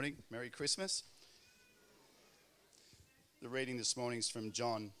Morning. Merry Christmas. The reading this morning is from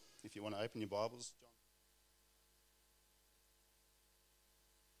John. If you want to open your Bibles, John.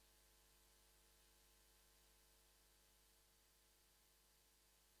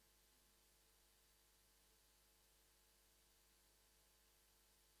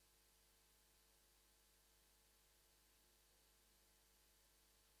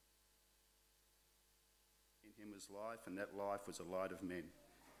 In him was life, and that life was a light of men.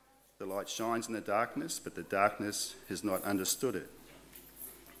 The light shines in the darkness, but the darkness has not understood it.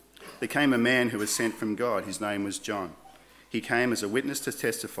 There came a man who was sent from God. His name was John. He came as a witness to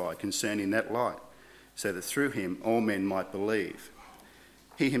testify concerning that light, so that through him all men might believe.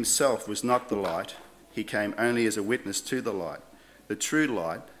 He himself was not the light. He came only as a witness to the light. The true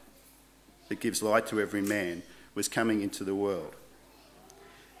light that gives light to every man was coming into the world.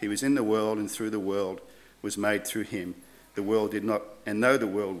 He was in the world, and through the world was made through him. The world did not, and though the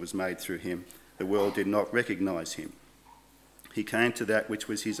world was made through him, the world did not recognise him. He came to that which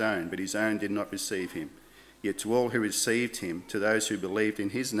was his own, but his own did not receive him. Yet to all who received him, to those who believed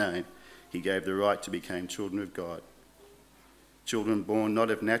in his name, he gave the right to become children of God. Children born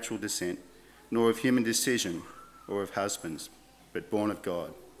not of natural descent, nor of human decision, or of husbands, but born of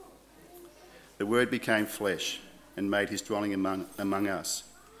God. The Word became flesh and made his dwelling among us.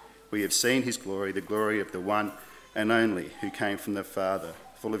 We have seen his glory, the glory of the one and only who came from the Father,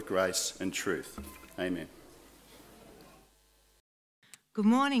 full of grace and truth. Amen. Good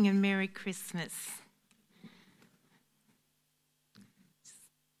morning and Merry Christmas. Just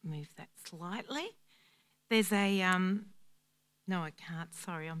move that slightly. There's a, no I can't,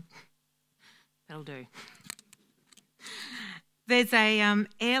 sorry, that'll do. There's a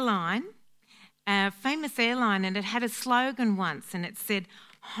airline, a famous airline, and it had a slogan once, and it said,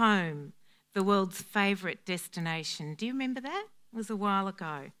 "Home, the world's favourite destination." Do you remember that? It was a while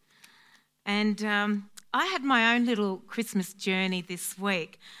ago. And I had my own little Christmas journey this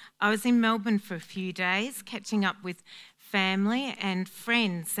week. I was in Melbourne for a few days, catching up with family and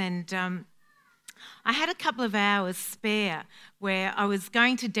friends, and I had a couple of hours spare where I was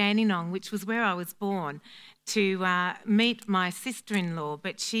going to Dandenong, which was where I was born, to meet my sister-in-law,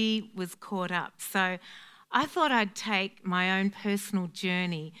 but she was caught up. So I thought I'd take my own personal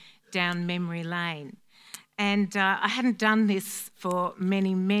journey down memory lane. And I hadn't done this for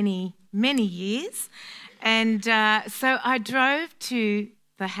many, many, many years. And so I drove to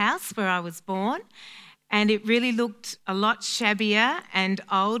the house where I was born, and it really looked a lot shabbier and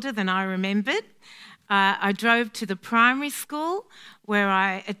older than I remembered. I drove to the primary school where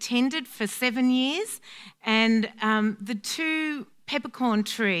I attended for 7 years, and the two peppercorn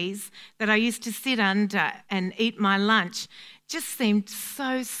trees that I used to sit under and eat my lunch just seemed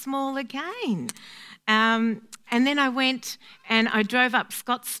so small again. And then I went and I drove up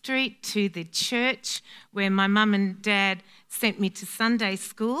Scott Street to the church where my mum and dad sent me to Sunday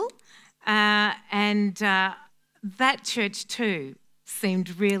school, and that church too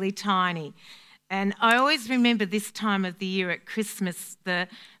seemed really tiny. And I always remember this time of the year at Christmas,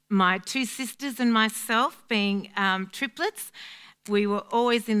 my two sisters and myself being triplets. We were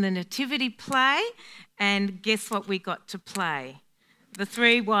always in the nativity play, and guess what we got to play? The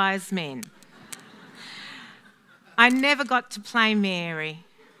Three Wise Men. I never got to play Mary.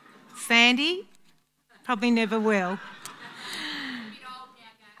 Sandy? Probably never will.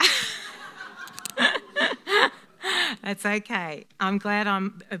 That's okay. I'm glad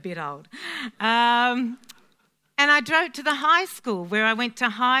I'm a bit old. And I drove to the high school where I went to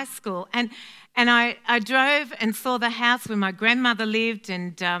high school, and I drove and saw the house where my grandmother lived,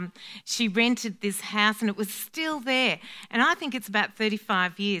 and she rented this house, and it was still there. And I think it's about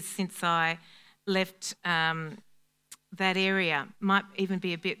 35 years since I left that area, might even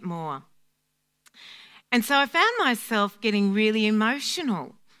be a bit more. And so I found myself getting really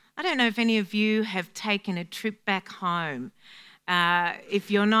emotional. I don't know if any of you have taken a trip back home.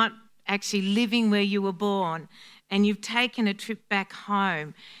 If you're not actually living where you were born and you've taken a trip back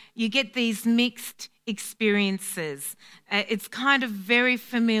home, you get these mixed experiences. It's kind of very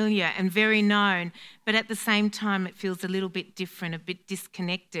familiar and very known, but at the same time it feels a little bit different, a bit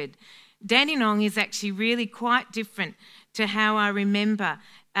disconnected. Dandenong is actually really quite different to how I remember.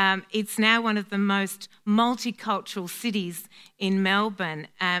 It's now one of the most multicultural cities in Melbourne,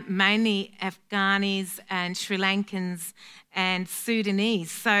 mainly Afghanis and Sri Lankans and Sudanese.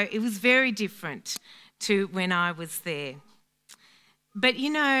 So it was very different to when I was there. But,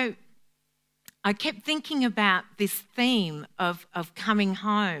 you know, I kept thinking about this theme of coming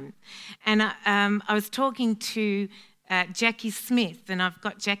home. And I was talking to Jackie Smith, and I've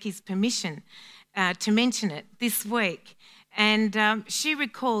got Jackie's permission to mention it this week. And she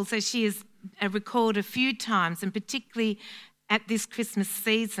recalls, as she has recalled a few times, and particularly at this Christmas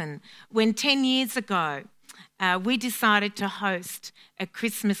season, when 10 years ago we decided to host a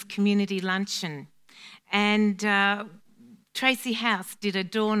Christmas community luncheon. And Tracy House did a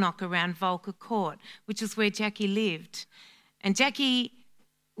door knock around Volker Court, which is where Jackie lived. And Jackie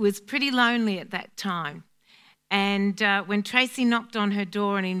was pretty lonely at that time. And when Tracy knocked on her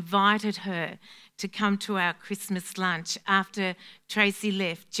door and invited her to come to our Christmas lunch after Tracy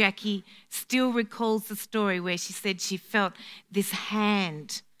left, Jackie still recalls the story where she said she felt this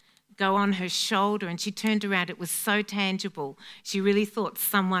hand go on her shoulder, and she turned around. It was so tangible. She really thought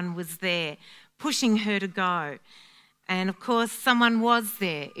someone was there pushing her to go. And of course, someone was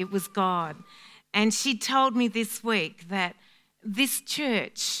there. It was God. And she told me this week that this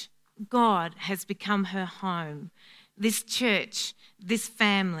church, God has become her home. This church, this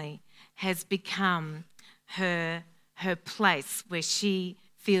family has become her place where she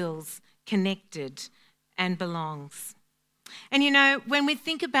feels connected and belongs. And you know, when we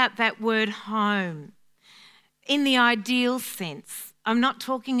think about that word home, in the ideal sense, I'm not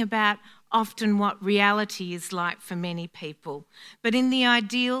talking about often what reality is like for many people, but in the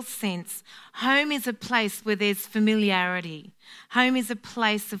ideal sense, home is a place where there's familiarity. Home is a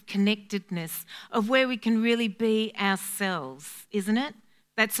place of connectedness, of where we can really be ourselves, isn't it?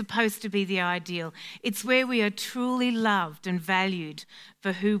 That's supposed to be the ideal. It's where we are truly loved and valued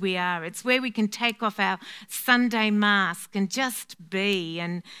for who we are. It's where we can take off our Sunday mask and just be,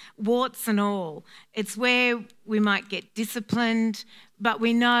 and warts and all. It's where we might get disciplined, but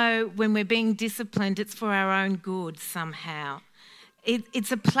we know when we're being disciplined, it's for our own good somehow.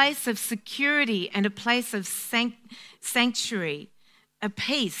 It's a place of security and a place of sanctuary, a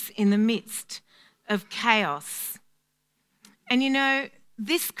peace in the midst of chaos. And you know,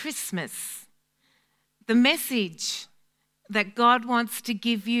 this Christmas, the message that God wants to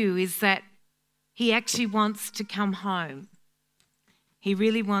give you is that He actually wants to come home. He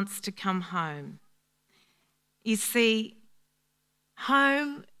really wants to come home. You see,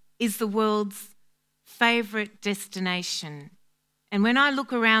 home is the world's favourite destination. And when I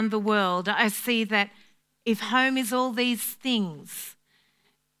look around the world, I see that if home is all these things,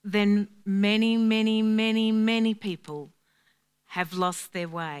 then many, many, many, many people have lost their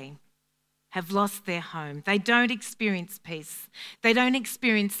way, have lost their home. They don't experience peace. They don't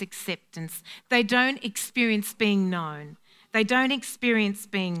experience acceptance. They don't experience being known. They don't experience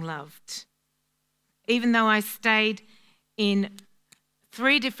being loved. Even though I stayed in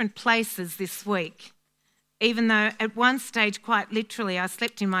 3 different places this week, even though at one stage, quite literally, I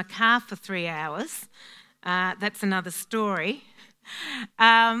slept in my car for 3 hours. That's another story.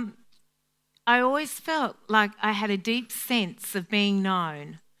 I always felt like I had a deep sense of being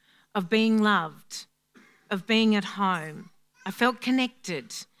known, of being loved, of being at home. I felt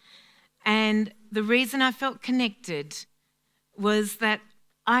connected. And the reason I felt connected was that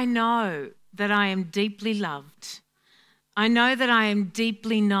I know that I am deeply loved. I know that I am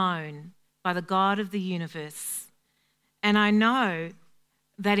deeply known by the God of the universe. And I know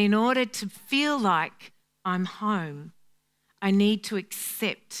that in order to feel like I'm home, I need to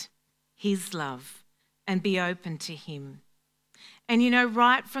accept His love and be open to Him. And you know,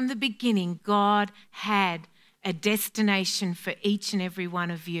 right from the beginning, God had a destination for each and every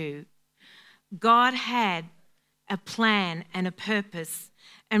one of you. God had a plan and a purpose.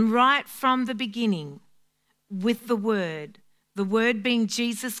 And right from the beginning, with the Word being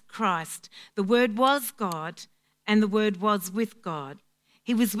Jesus Christ, the Word was God and the Word was with God.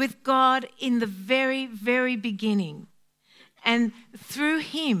 He was with God in the very, very beginning. And through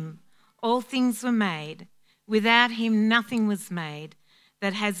Him, all things were made. Without Him, nothing was made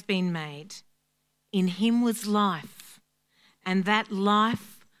that has been made. In Him was life, and that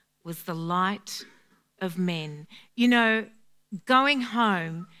life was the light of men. You know, going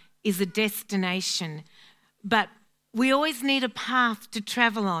home is a destination, but we always need a path to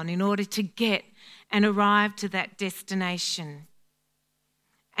travel on in order to get and arrive to that destination.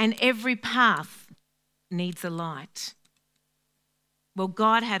 And every path needs a light. Well,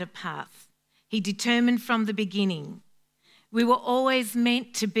 God had a path. He determined from the beginning. We were always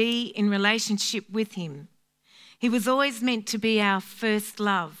meant to be in relationship with Him. He was always meant to be our first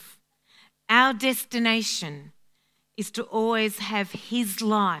love. Our destination is to always have His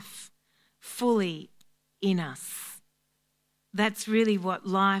life fully in us. That's really what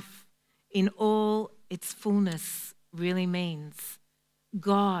life in all its fullness really means.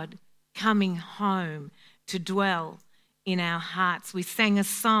 God coming home to dwell in our hearts. We sang a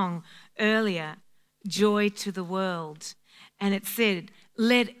song earlier, Joy to the World, and it said,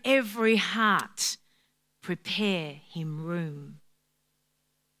 let every heart prepare him room.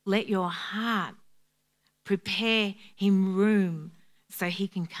 Let your heart prepare him room so he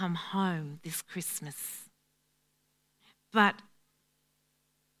can come home this Christmas. But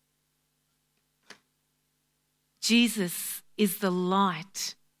Jesus is the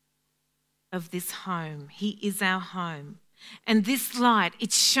light of this home. He is our home. And this light,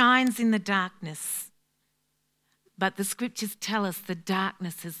 it shines in the darkness. But the scriptures tell us the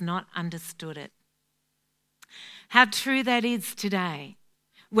darkness has not understood it. How true that is today.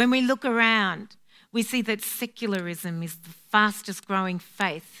 When we look around, we see that secularism is the fastest growing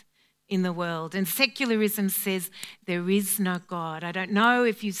faith in the world. And secularism says there is no God. I don't know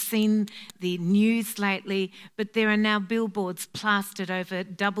if you've seen the news lately, but there are now billboards plastered over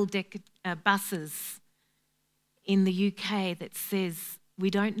double-decker buses in the UK that says we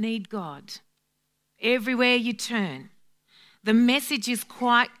don't need God. Everywhere you turn, the message is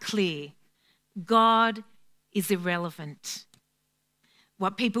quite clear. God is irrelevant.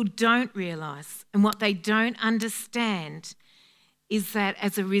 What people don't realise and what they don't understand is that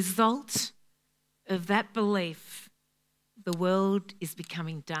as a result of that belief, the world is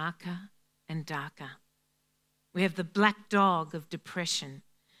becoming darker and darker. We have the black dog of depression.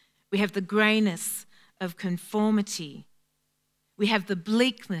 We have the greyness of conformity. We have the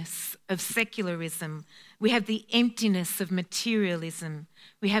bleakness of secularism. We have the emptiness of materialism.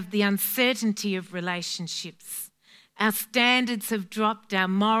 We have the uncertainty of relationships. Our standards have dropped, our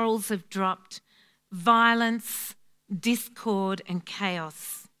morals have dropped. Violence, discord and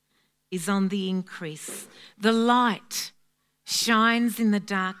chaos is on the increase. The light shines in the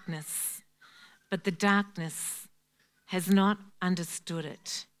darkness, but the darkness has not understood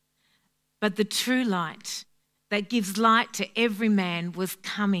it. But the true light that gives light to every man was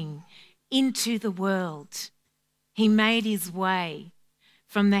coming into the world. He made his way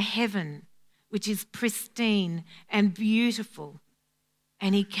from the heaven, which is pristine and beautiful,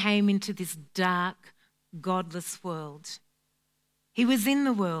 and he came into this dark, godless world. He was in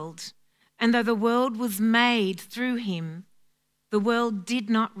the world, and though the world was made through him, the world did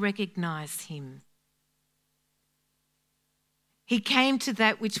not recognise him. He came to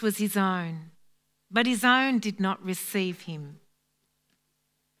that which was his own, but his own did not receive him.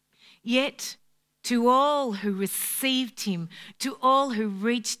 Yet to all who received him, to all who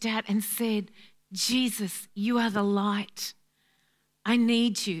reached out and said, Jesus, you are the light. I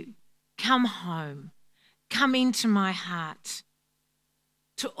need you. Come home. Come into my heart.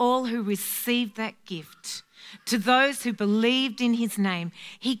 To all who received that gift, to those who believed in his name,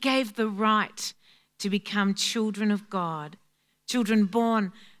 he gave the right to become children of God, children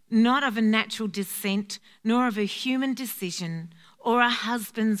born not of a natural descent, nor of a human decision or a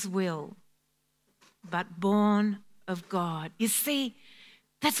husband's will, but born of God. You see,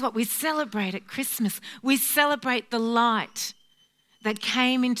 that's what we celebrate at Christmas. We celebrate the light that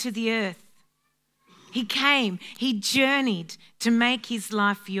came into the earth. He came, he journeyed to make his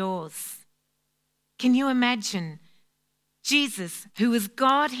life yours. Can you imagine? Jesus, who was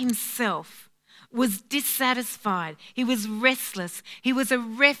God himself, was dissatisfied. He was restless. He was a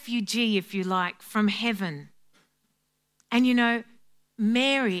refugee, if you like, from heaven. And you know,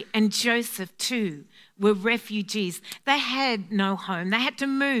 Mary and Joseph too were refugees. They had no home. They had to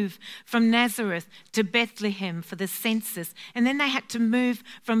move from Nazareth to Bethlehem for the census. And then they had to move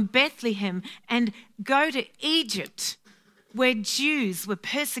from Bethlehem and go to Egypt, where Jews were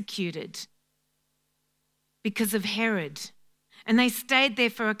persecuted because of Herod. And they stayed there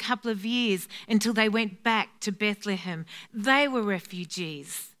for a couple of years until they went back to Bethlehem. They were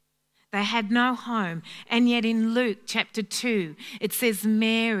refugees. They had no home. And yet in Luke chapter 2, it says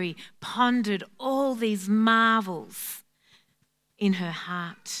Mary pondered all these marvels in her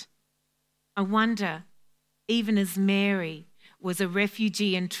heart. I wonder, even as Mary was a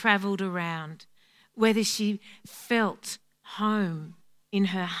refugee and travelled around, whether she felt home in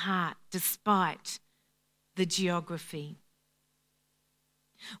her heart despite the geography.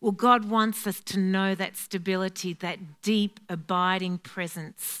 Well, God wants us to know that stability, that deep, abiding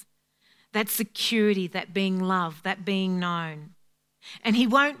presence, that security, that being loved, that being known. And he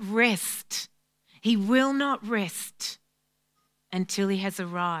won't rest. He will not rest until he has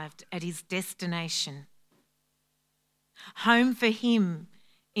arrived at his destination. Home for him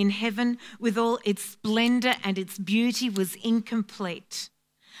in heaven with all its splendour and its beauty was incomplete.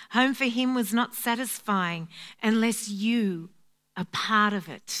 Home for him was not satisfying unless you are part of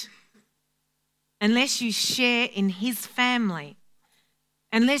it, unless you share in his family,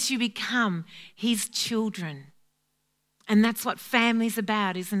 unless you become his children. And that's what family's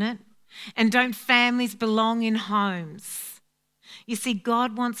about, isn't it? And don't families belong in homes? You see,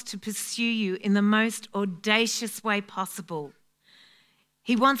 God wants to pursue you in the most audacious way possible.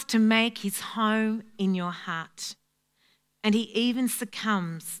 He wants to make his home in your heart. And he even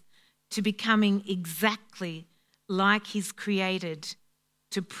succumbs to becoming exactly like he's created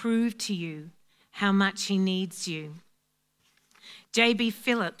to prove to you how much he needs you. J.B.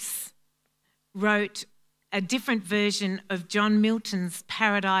 Phillips wrote a different version of John Milton's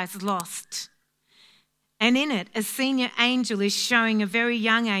Paradise Lost. And in it, a senior angel is showing a very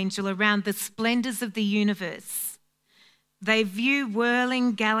young angel around the splendours of the universe. They view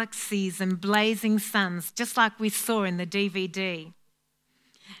whirling galaxies and blazing suns, just like we saw in the DVD.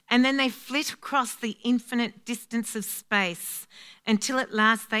 And then they flit across the infinite distance of space until at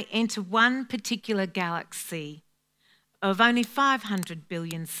last they enter one particular galaxy of only 500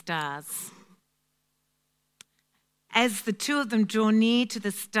 billion stars. As the two of them draw near to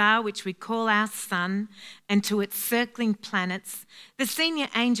the star which we call our sun and to its circling planets, the senior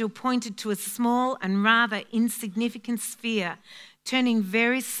angel pointed to a small and rather insignificant sphere turning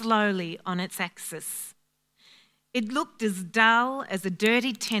very slowly on its axis. It looked as dull as a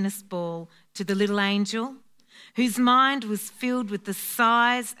dirty tennis ball to the little angel, whose mind was filled with the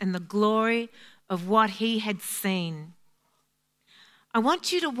size and the glory of what he had seen. "I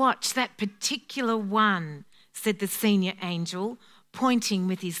want you to watch that particular one," said the senior angel, pointing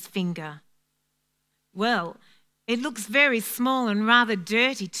with his finger. "Well, it looks very small and rather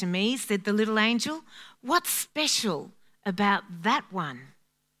dirty to me," said the little angel. "What's special about that one?"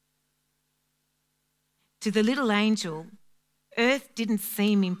 To the little angel, Earth didn't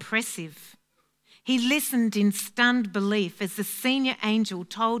seem impressive. He listened in stunned belief as the senior angel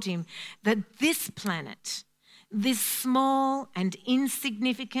told him that this planet, this small and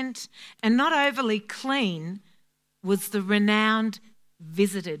insignificant and not overly clean, was the renowned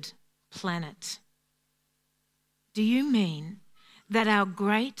visited planet. "Do you mean that our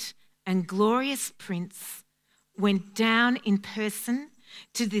great and glorious prince went down in person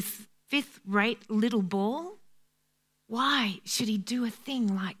to this fifth-rate little ball? Why should he do a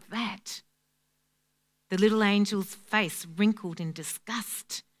thing like that?" The little angel's face wrinkled in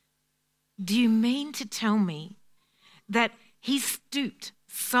disgust. "Do you mean to tell me that he stooped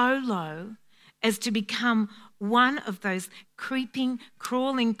so low as to become one of those creeping,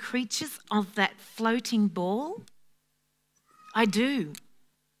 crawling creatures of that floating ball?" "I do.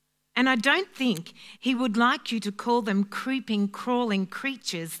 And I don't think he would like you to call them creeping, crawling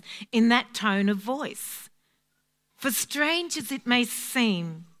creatures in that tone of voice. For strange as it may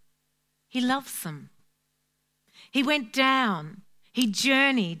seem, he loves them. He went down, he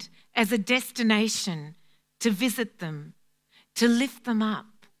journeyed as a destination to visit them, to lift them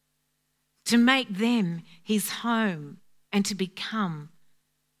up, to make them his home and to become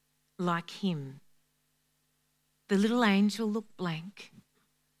like him." The little angel looked blank.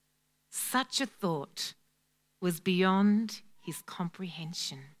 Such a thought was beyond his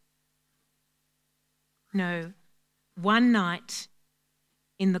comprehension. No, one night,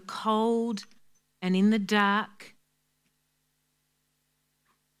 in the cold and in the dark,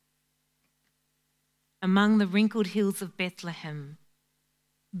 among the wrinkled hills of Bethlehem,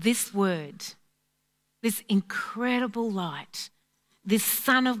 this word, this incredible light, this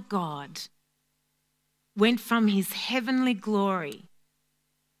Son of God, went from his heavenly glory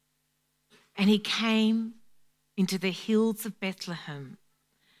and he came into the hills of Bethlehem.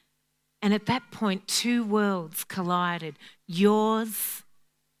 And at that point, two worlds collided, yours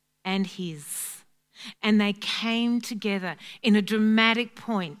and his. And they came together in a dramatic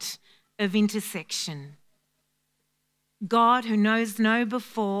point of intersection. God, who knows no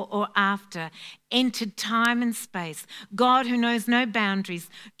before or after, entered time and space. God, who knows no boundaries,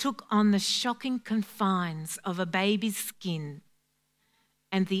 took on the shocking confines of a baby's skin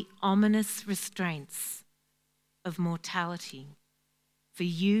and the ominous restraints of mortality for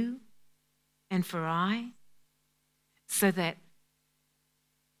you and for I, so that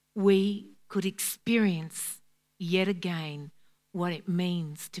we could experience yet again what it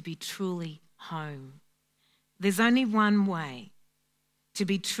means to be truly home. There's only one way to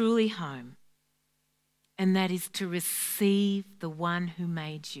be truly home, and that is to receive the one who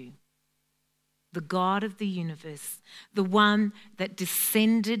made you, the God of the universe, the one that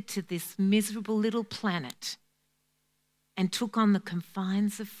descended to this miserable little planet and took on the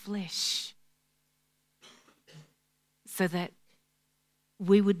confines of flesh so that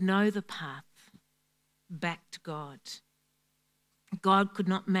we would know the path back to God. God could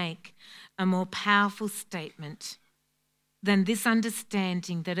not make a more powerful statement than this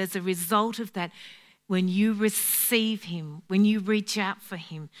understanding that as a result of that, when you receive him, when you reach out for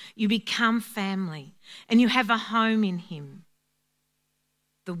him, you become family and you have a home in him.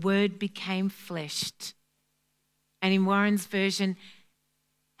 the Word became flesh, and in Warren's version,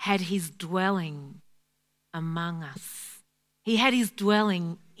 had his dwelling among us. He had his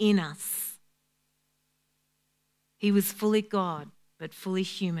dwelling in us. He was fully God, but fully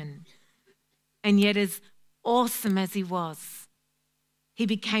human. And yet, as awesome as he was, he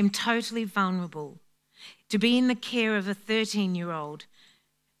became totally vulnerable to be in the care of a 13-year-old,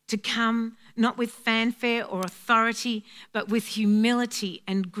 to come not with fanfare or authority, but with humility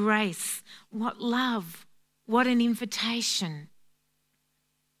and grace. What love, what an invitation.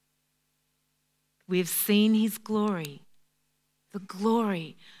 We have seen his glory, the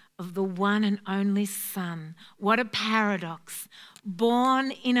glory of the one and only Son. What a paradox.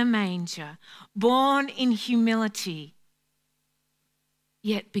 Born in a manger, born in humility.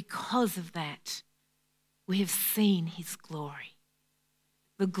 Yet because of that, we have seen his glory.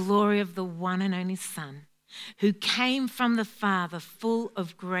 The glory of the one and only Son, who came from the Father full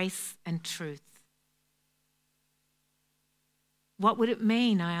of grace and truth. What would it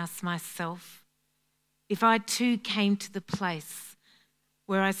mean, I ask myself, if I too came to the place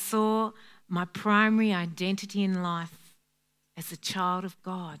where I saw my primary identity in life as a child of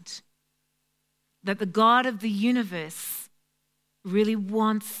God? That the God of the universe really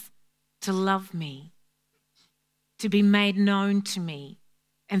wants to love me, to be made known to me,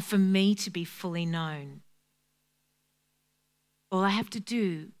 and for me to be fully known. All I have to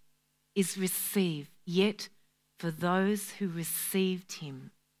do is receive. Yet for those who received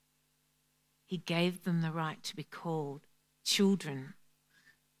him, he gave them the right to be called children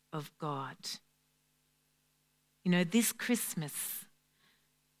of God. You know, this Christmas,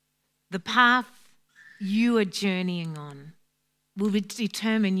 the path you are journeying on will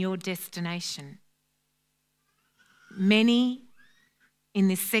determine your destination. Many in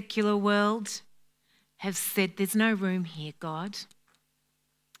this secular world have said, there's no room here, God.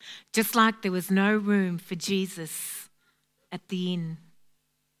 Just like there was no room for Jesus at the inn.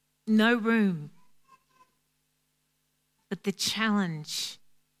 No room. But the challenge,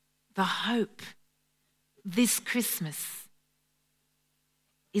 the hope this Christmas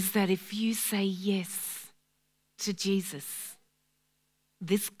is that if you say yes to Jesus,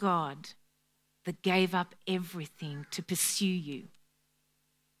 this God that gave up everything to pursue you,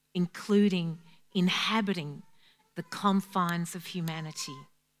 including inhabiting the confines of humanity,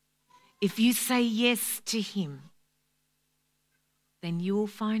 if you say yes to him, then you will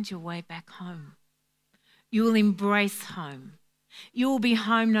find your way back home. You will embrace home. You will be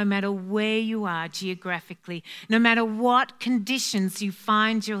home no matter where you are geographically, no matter what conditions you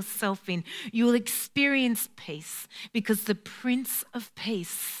find yourself in. You will experience peace because the Prince of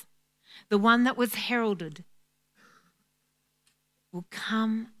Peace, the one that was heralded, will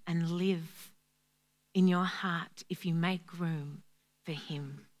come and live in your heart if you make room for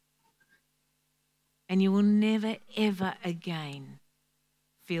him. And you will never, ever again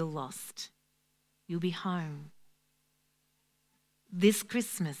feel lost. You'll be home. This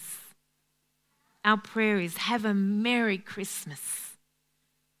Christmas, our prayer is have a Merry Christmas,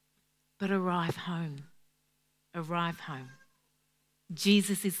 but arrive home. Arrive home.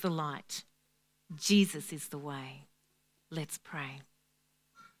 Jesus is the light. Jesus is the way. Let's pray.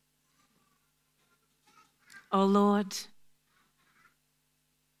 Oh Lord,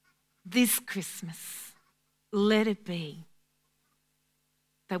 this Christmas, let it be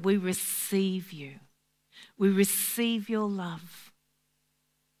that we receive you. We receive your love.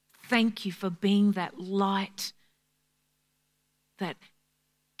 Thank you for being that light that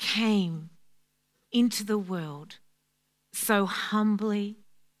came into the world so humbly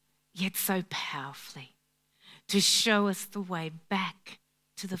yet so powerfully to show us the way back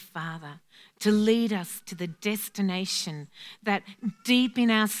to the Father, to lead us to the destination that deep in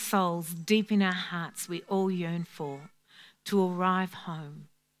our souls, deep in our hearts, we all yearn for, to arrive home.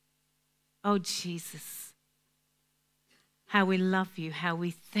 Oh, Jesus, how we love you, how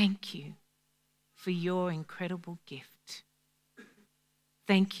we thank you for your incredible gift.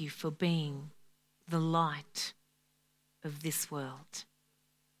 Thank you for being the light of this world.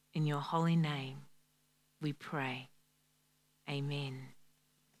 In your holy name we pray. Amen.